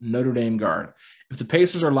Wesley, Notre Dame guard. If the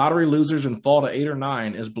Pacers are lottery losers and fall to 8 or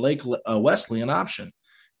 9, is Blake Wesley an option?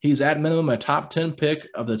 He's at minimum a top 10 pick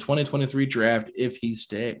of the 2023 draft if he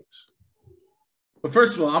stays. But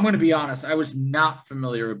first of all, I'm going to be honest. I was not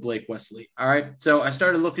familiar with Blake Wesley. All right. So I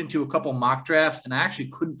started looking into a couple mock drafts, and I actually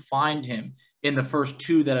couldn't find him in the first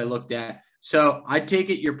 2 that I looked at. So I take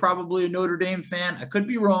it you're probably a Notre Dame fan. I could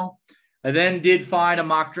be wrong. I then did find a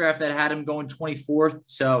mock draft that had him going 24th.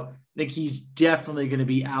 So I think he's definitely going to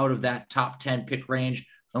be out of that top 10 pick range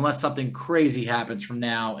unless something crazy happens from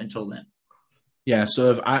now until then. Yeah, so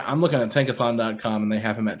if I'm looking at tankathon.com and they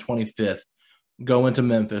have him at 25th, go into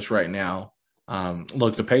Memphis right now.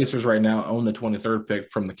 Look, the Pacers right now own the 23rd pick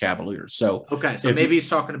from the Cavaliers. So okay, so maybe he's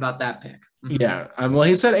talking about that pick. Yeah, well,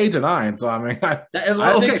 he said 8 to 9. So I mean,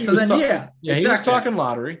 he was talking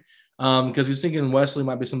lottery because he's thinking Wesley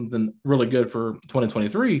might be something really good for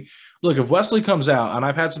 2023. Look, if Wesley comes out, and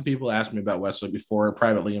I've had some people ask me about Wesley before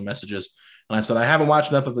privately in messages. And I said, I haven't watched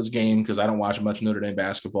enough of this game because I don't watch much Notre Dame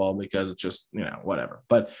basketball because it's just, whatever.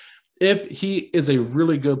 But if he is a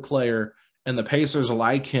really good player and the Pacers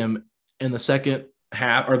like him in the second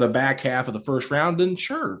half or the back half of the first round, then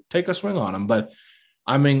sure, take a swing on him. But,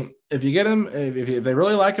 I mean, if you get him, if they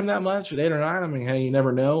really like him that much at 8 or 9, I mean, hey, you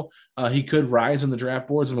never know. He could rise in the draft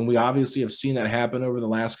boards. I mean, we obviously have seen that happen over the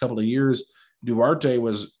last couple of years. Duarte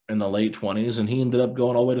was in the late 20s, and he ended up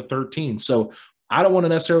going all the way to 13. So I don't want to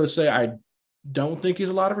necessarily say I don't think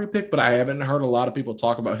he's a lottery pick, but I haven't heard a lot of people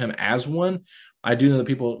talk about him as one. I do know that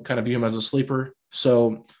people kind of view him as a sleeper.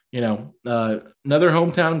 So, another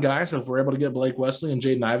hometown guy. So if we're able to get Blake Wesley and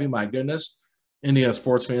Jaden Ivey, my goodness, Indiana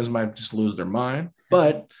sports fans might just lose their mind.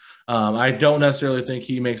 But I don't necessarily think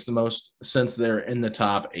he makes the most sense there in the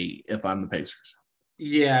top 8 if I'm the Pacers.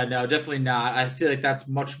 Yeah, no, definitely not. I feel like that's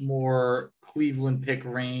much more Cleveland pick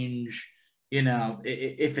range,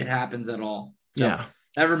 if it happens at all. So. Yeah.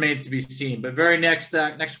 That remains to be seen. But very next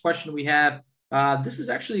question we have, this was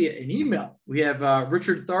actually an email. We have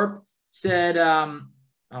Richard Tharp said,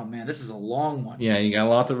 oh, man, this is a long one. Yeah, you got a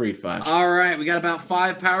lot to read, Foch. All right, we got about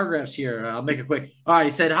 5 paragraphs here. I'll make it quick. All right,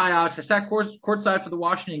 he said, hi, Alex. I sat courtside for the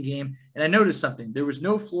Washington game, and I noticed something. There was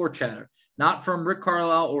no floor chatter, not from Rick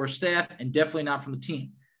Carlisle or staff, and definitely not from the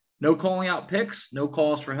team. No calling out picks, no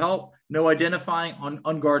calls for help, no identifying on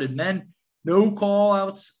unguarded men. No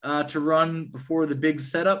call-outs to run before the big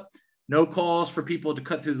setup. No calls for people to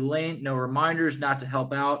cut through the lane. No reminders not to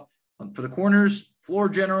help out for the corners, floor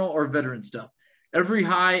general, or veteran stuff. Every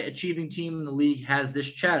high-achieving team in the league has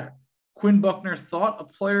this chatter. Quinn Buckner thought a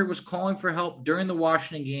player was calling for help during the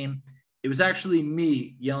Washington game. It was actually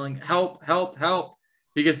me yelling, help, help, help,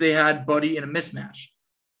 because they had Buddy in a mismatch.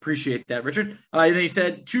 Appreciate that, Richard. And then he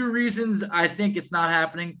said, 2 reasons I think it's not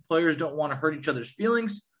happening. Players don't want to hurt each other's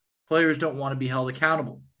feelings. Players don't want to be held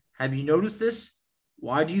accountable. Have you noticed this?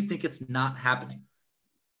 Why do you think it's not happening?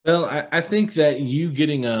 Well, I think that you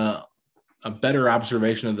getting a better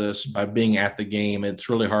observation of this by being at the game, it's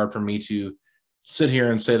really hard for me to sit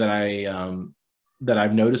here and say that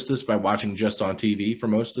I've noticed this by watching just on TV for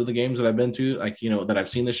most of the games that I've been to, that I've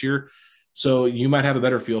seen this year. So you might have a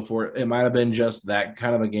better feel for it. It might have been just that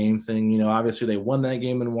kind of a game thing. Obviously they won that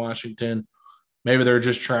game in Washington. Maybe they're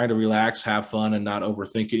just trying to relax, have fun, and not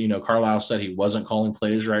overthink it. Carlisle said he wasn't calling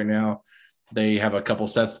plays right now. They have a couple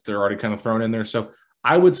sets that they're already kind of thrown in there. So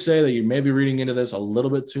I would say that you may be reading into this a little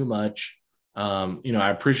bit too much. I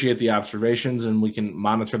appreciate the observations, and we can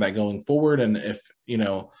monitor that going forward. And if,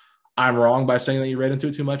 I'm wrong by saying that you read into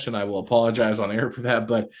it too much, and I will apologize on air for that.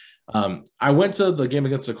 But I went to the game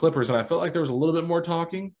against the Clippers, and I felt like there was a little bit more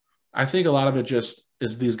talking. I think a lot of it just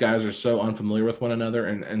is these guys are so unfamiliar with one another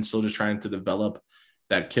and still just trying to develop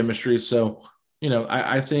that chemistry. So,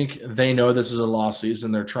 I think they know this is a lost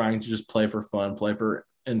season. They're trying to just play for fun, play for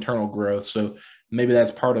internal growth. So maybe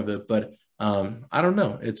that's part of it. But I don't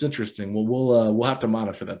know. It's interesting. We'll have to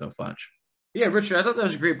monitor that though, Fudge. Yeah, Richard, I thought that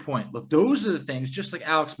was a great point. Look, those are the things, just like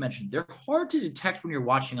Alex mentioned, they're hard to detect when you're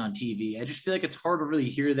watching on TV. I just feel like it's hard to really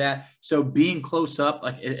hear that. So being close up,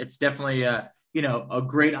 it's definitely a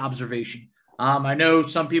great observation. I know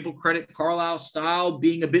some people credit Carlisle's style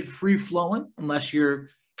being a bit free-flowing, unless you're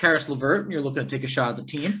Karis LeVert, and you're looking to take a shot at the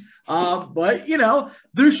team. But,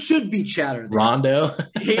 there should be chatter there. Rondo.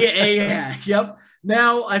 Yep.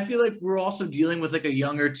 Now, I feel like we're also dealing with like a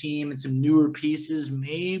younger team and some newer pieces.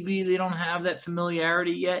 Maybe they don't have that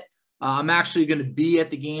familiarity yet. I'm actually going to be at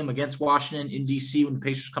the game against Washington in D.C. when the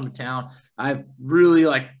Pacers come to town. I have really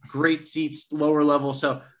great seats, lower level.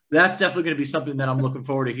 So that's definitely going to be something that I'm looking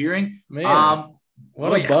forward to hearing. Man,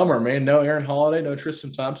 what a bummer, man. No Aaron Holiday, no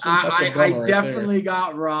Tristan Thompson. That's a bummer I definitely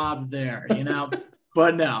got robbed there,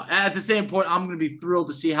 But no, at the same point, I'm going to be thrilled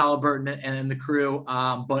to see Halliburton and the crew.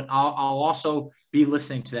 But I'll also be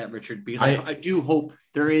listening to that, Richard, because I do hope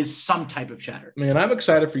there is some type of chatter. Man, I'm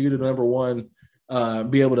excited for you to, number one,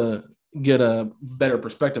 be able to get a better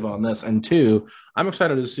perspective on this, and two, I'm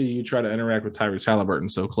excited to see you try to interact with Tyrese Halliburton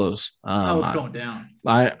so close. It's going down.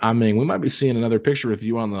 I mean, we might be seeing another picture with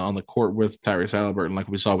you on the court with Tyrese Halliburton, like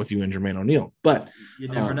we saw with you and Jermaine O'Neal. But you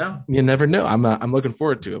never know. You never know. I'm looking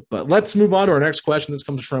forward to it. But let's move on to our next question. This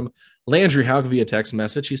comes from Landry Hauk via text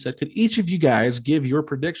message. He said, "Could each of you guys give your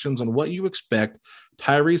predictions on what you expect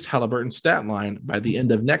Tyrese Halliburton's stat line by the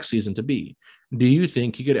end of next season to be? Do you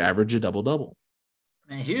think he could average a double-double?"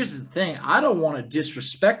 And here's the thing. I don't want to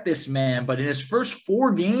disrespect this man, but in his first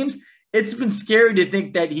 4 games, it's been scary to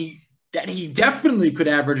think that he definitely could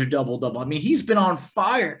average a double-double. I mean, he's been on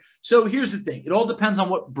fire. So here's the thing. It all depends on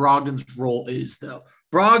what Brogdon's role is, though.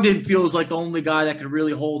 Brogdon feels like the only guy that could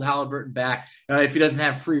really hold Halliburton back if he doesn't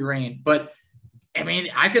have free reign. But, I mean,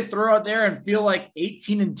 I could throw out there and feel like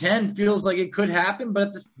 18-10 feels like it could happen.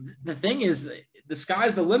 But the thing is, the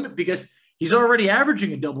sky's the limit because he's already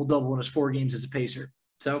averaging a double-double in his 4 games as a Pacer.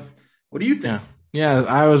 So what do you think? Yeah,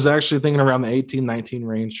 I was actually thinking around the 18-19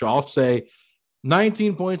 range. So I'll say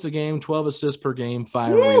 19 points a game, 12 assists per game,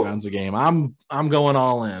 5 rebounds a game. I'm going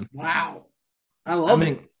all in. Wow. I love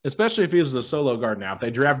it. Especially if he's the solo guard now. If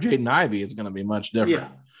they draft Jaden Ivey, it's going to be much different. Yeah.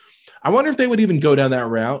 I wonder if they would even go down that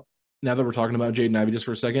route, now that we're talking about Jaden Ivey just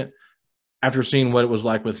for a second, after seeing what it was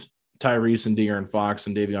like with Tyrese and De'Aaron Fox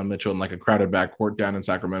and Davion Mitchell and like a crowded backcourt down in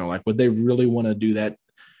Sacramento. Like, would they really want to do that?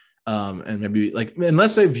 And maybe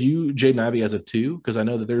unless they view Jaden Ivey as a 2, because I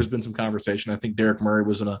know that there's been some conversation. I think Derek Murray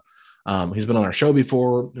was he's been on our show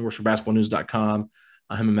before. He works for basketballnews.com.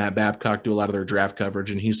 Him and Matt Babcock do a lot of their draft coverage.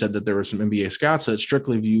 And he said that there were some NBA scouts that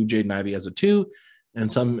strictly view Jaden Ivey as a 2 and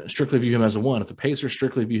some strictly view him as a 1. If the Pacers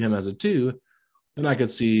strictly view him as a 2, then I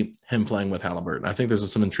could see him playing with Halliburton. I think there's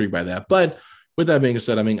some intrigue by that. But with that being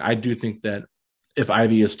said, I mean, I do think that if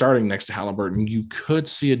Ivey is starting next to Halliburton, you could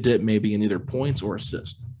see a dip maybe in either points or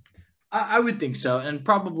assists. I would think so, and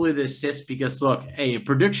probably the assist because, look, a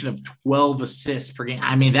prediction of 12 assists per game,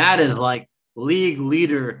 I mean, that is like league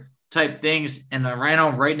leader type things, and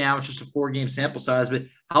right now it's just a 4-game sample size, but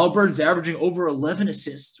Halliburton's averaging over 11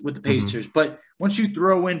 assists with the Pacers. Mm-hmm. But once you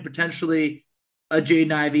throw in potentially a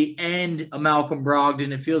Jaden Ivey and a Malcolm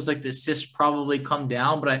Brogdon, it feels like the assists probably come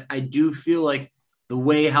down, but I do feel like the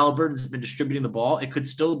way Halliburton's been distributing the ball, it could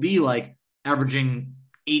still be like averaging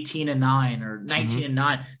 18-9 or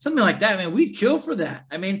 19-9, something like that. Man, we'd kill for that.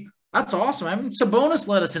 I mean, that's awesome. I mean, Sabonis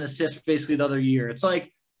led us in assists basically the other year. It's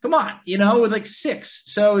like, come on, with like 6.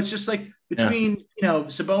 So it's just like between,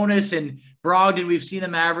 Sabonis and Brogdon, we've seen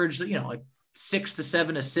them average, like 6 to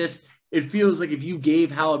 7 assists. It feels like if you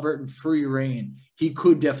gave Halliburton free reign, he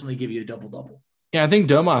could definitely give you a double-double. Yeah, I think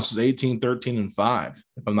Domas was 18, 13, and 5,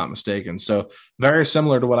 if I'm not mistaken. So very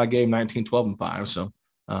similar to what I gave 19, 12, and 5. So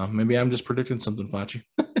maybe I'm just predicting something, Facci.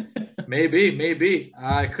 Maybe.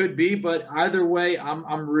 It could be, but either way,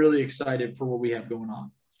 I'm really excited for what we have going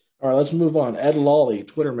on. All right, let's move on. Ed Lawley,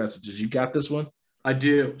 Twitter messages. You got this one? I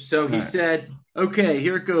do. So he said, okay,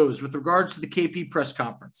 here it goes. With regards to the KP press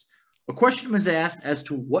conference, a question was asked as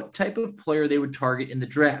to what type of player they would target in the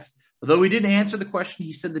draft. Although he didn't answer the question,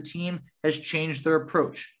 he said the team has changed their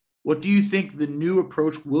approach. What do you think the new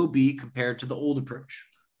approach will be compared to the old approach?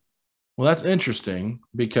 Well, that's interesting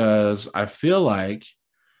because I feel like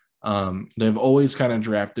they've always kind of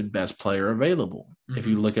drafted best player available. Mm-hmm. If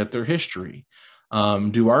you look at their history,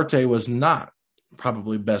 Duarte was not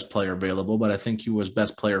probably best player available, but I think he was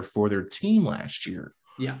best player for their team last year.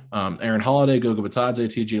 Yeah. Aaron Holiday, Goga Bitadze,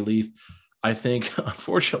 TJ Leaf. I think,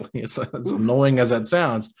 unfortunately, as annoying as that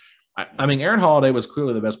sounds, I mean, Aaron Holiday was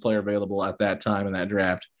clearly the best player available at that time in that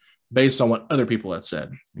draft based on what other people had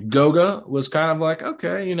said. Goga was kind of like,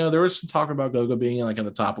 okay, there was some talk about Goga being like in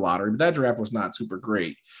the top lottery, but that draft was not super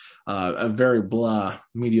great. A very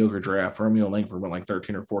mediocre draft. Romeo Langford went like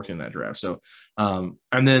 13 or 14 in that draft. So, and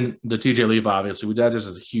then the TJ Leaf, obviously, that just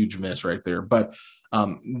is a huge miss right there. But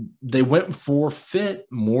they went for fit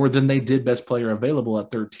more than they did best player available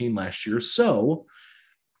at 13 last year. So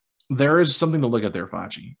there is something to look at there,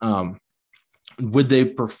 Facci. Would they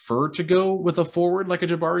prefer to go with a forward like a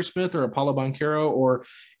Jabari Smith or a Paulo Banchero or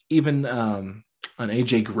even an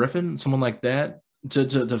AJ Griffin, someone like that,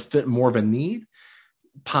 to fit more of a need?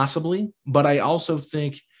 Possibly. But I also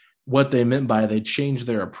think what they meant by they changed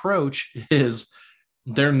their approach is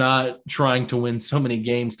they're not trying to win so many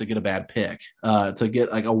games to get a bad pick, to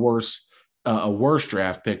get like a worse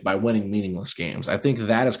draft pick by winning meaningless games. I think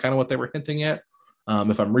that is kind of what they were hinting at.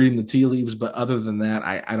 If I'm reading the tea leaves, but other than that,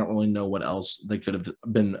 I don't really know what else they could have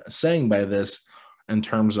been saying by this in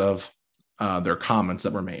terms of their comments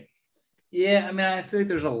that were made. Yeah, I mean, I feel like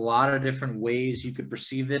there's a lot of different ways you could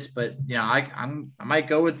perceive this, but I might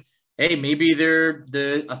go with, hey, maybe a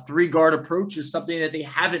 3-guard approach is something that they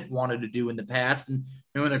haven't wanted to do in the past, and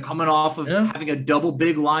when they're coming off of having a double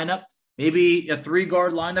big lineup, maybe a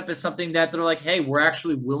 3-guard lineup is something that they're like, hey, we're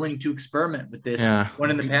actually willing to experiment with this. Yeah, when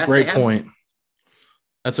in the past, great point.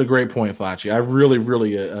 That's a great point, Facci. I really,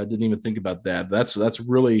 really didn't even think about that. That's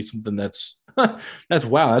really something that's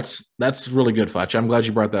wow. That's really good, Facci. I'm glad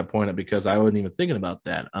you brought that point up because I wasn't even thinking about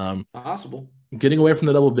that. Possible. Getting away from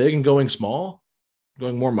the double big and going small,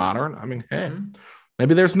 going more modern. I mean, hey,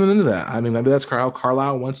 maybe there's something into that. I mean, maybe that's how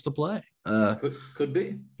Carlisle wants to play. Could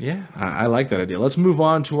be. Yeah, I like that idea. Let's move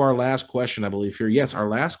on to our last question, I believe here. Yes, our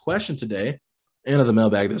last question today, and of the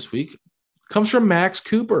mailbag this week, comes from Max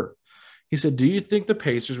Cooper. He said, do you think the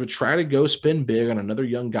Pacers would try to go spend big on another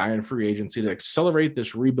young guy in free agency to accelerate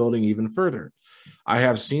this rebuilding even further? I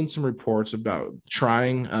have seen some reports about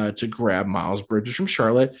trying to grab Miles Bridges from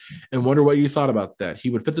Charlotte and wonder what you thought about that. He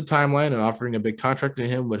would fit the timeline, and offering a big contract to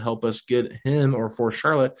him would help us get him or force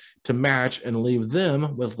Charlotte to match and leave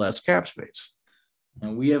them with less cap space.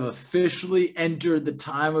 And we have officially entered the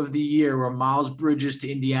time of the year where Miles Bridges to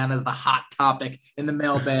Indiana is the hot topic in the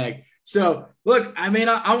mailbag. So, look, I mean,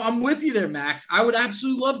 I'm with you there, Max. I would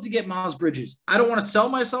absolutely love to get Miles Bridges. I don't want to sell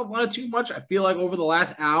myself on it too much. I feel like over the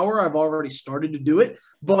last hour, I've already started to do it.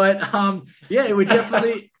 But, yeah, it would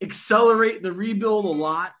definitely accelerate the rebuild a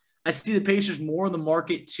lot. I see the Pacers more in the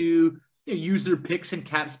market to use their picks and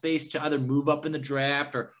cap space to either move up in the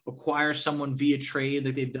draft or acquire someone via trade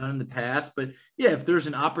like they've done in the past. But yeah, if there's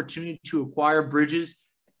an opportunity to acquire Bridges,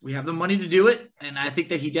 we have the money to do it. And I think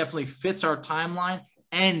that he definitely fits our timeline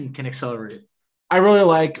and can accelerate it. I really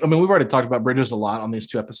we've already talked about Bridges a lot on these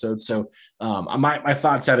 2 episodes. So my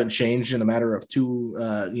thoughts haven't changed in a matter of 2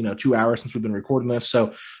 hours since we've been recording this.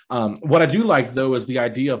 So what I do like though, is the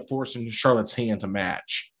idea of forcing Charlotte's hand to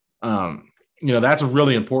match. That's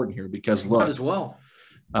really important here because look as well.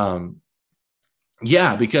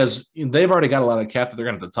 Because they've already got a lot of cap that they're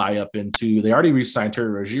going to have to tie up into. They already re-signed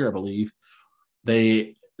Terry Rozier, I believe.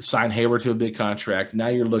 They signed Hayward to a big contract. Now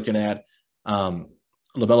you're looking at LaMelo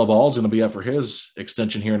Ball is going to be up for his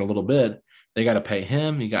extension here in a little bit. They got to pay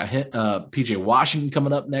him. You got PJ Washington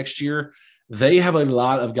coming up next year. They have a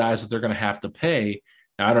lot of guys that they're going to have to pay.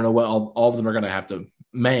 Now, I don't know what all of them are going to have to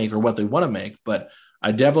make or what they want to make, but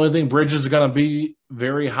I definitely think Bridges is going to be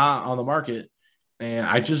very hot on the market, and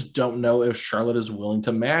I just don't know if Charlotte is willing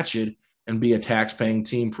to match it and be a tax-paying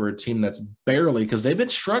team for a team that's barely – because they've been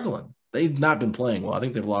struggling. They've not been playing well. I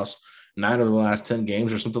think they've lost 9 of the last 10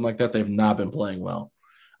 games or something like that. They've not been playing well.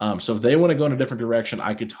 So if they want to go in a different direction,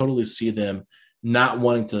 I could totally see them not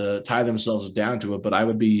wanting to tie themselves down to it, but I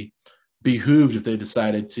would be behooved if they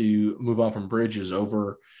decided to move on from Bridges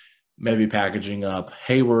over maybe packaging up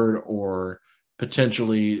Hayward or –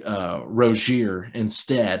 potentially Rozier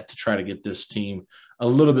instead to try to get this team a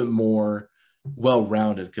little bit more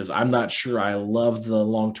well-rounded because I'm not sure I love the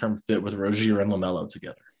long-term fit with Rozier and LaMelo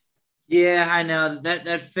together. Yeah, I know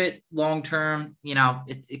that fit long-term,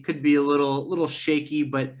 it could be a little shaky,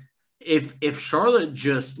 but if Charlotte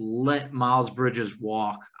just let Miles Bridges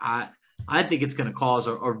walk, I think it's going to cause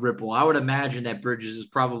a ripple. I would imagine that Bridges is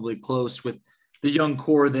probably close with the young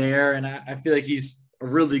core there, and I feel like he's a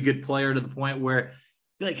really good player to the point where I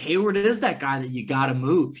feel like Hayward is that guy that you got to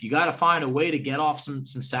move. You got to find a way to get off some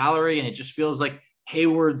salary. And it just feels like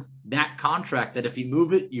Hayward's that contract that if you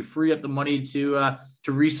move it, you free up the money to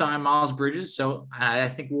re-sign Miles Bridges. So I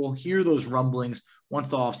think we'll hear those rumblings once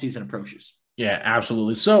the offseason approaches. Yeah,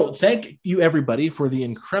 absolutely. So thank you, everybody, for the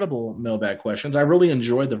incredible mailbag questions. I really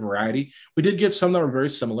enjoyed the variety. We did get some that were very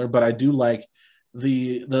similar, but I do like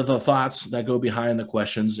the thoughts that go behind the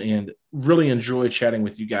questions and really enjoy chatting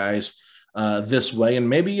with you guys this way. And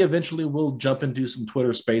maybe eventually we'll jump into some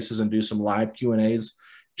Twitter spaces and do some live Q&As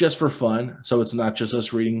just for fun. So it's not just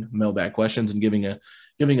us reading mailbag questions and giving a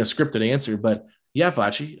scripted answer, but yeah,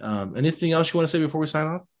 Facci, anything else you want to say before we sign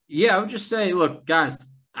off? Yeah, I would just say, look, guys,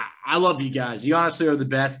 I love you guys. You honestly are the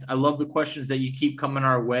best. I love the questions that you keep coming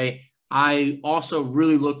our way. I also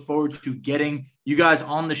really look forward to getting you guys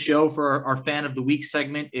on the show for our Fan of the Week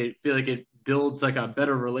segment. I feel like it builds like a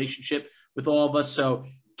better relationship with all of us. So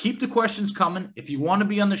keep the questions coming. If you want to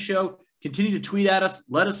be on the show, continue to tweet at us,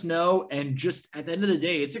 let us know. And just at the end of the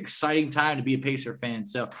day, it's an exciting time to be a Pacer fan.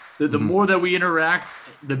 So the more that we interact,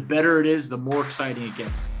 the better it is, the more exciting it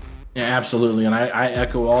gets. Yeah, absolutely. And I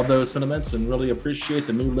echo all those sentiments and really appreciate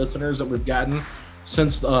the new listeners that we've gotten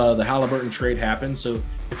since the Halliburton trade happened. So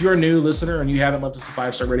if you're a new listener and you haven't left us a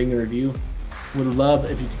 5-star rating and review, would love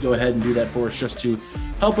if you could go ahead and do that for us, just to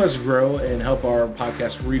help us grow and help our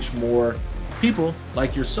podcast reach more people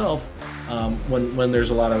like yourself when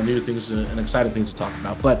there's a lot of new things and exciting things to talk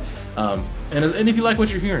about. But and if you like what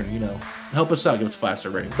you're hearing, help us out, give us a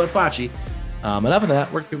 5-star rating. But Facci, enough of that.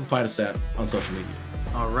 Where can people find us at on social media?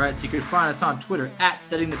 All right, so you can find us on Twitter at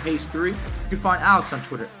SettingThePace3. You can find Alex on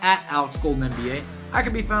Twitter at AlexGoldenNBA. I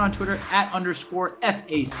can be found on Twitter at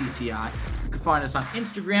 _FACCI. You can find us on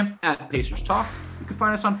Instagram at Pacers Talk. You can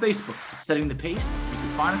find us on Facebook at Setting the Pace. You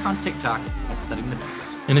can find us on TikTok at Setting the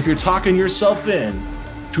Pace. And if you're talking yourself in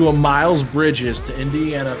to a Miles Bridges to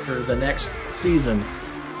Indiana for the next season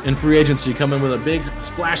in free agency, coming with a big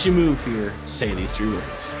splashy move here, say these 3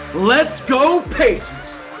 words. Let's go, Pacers!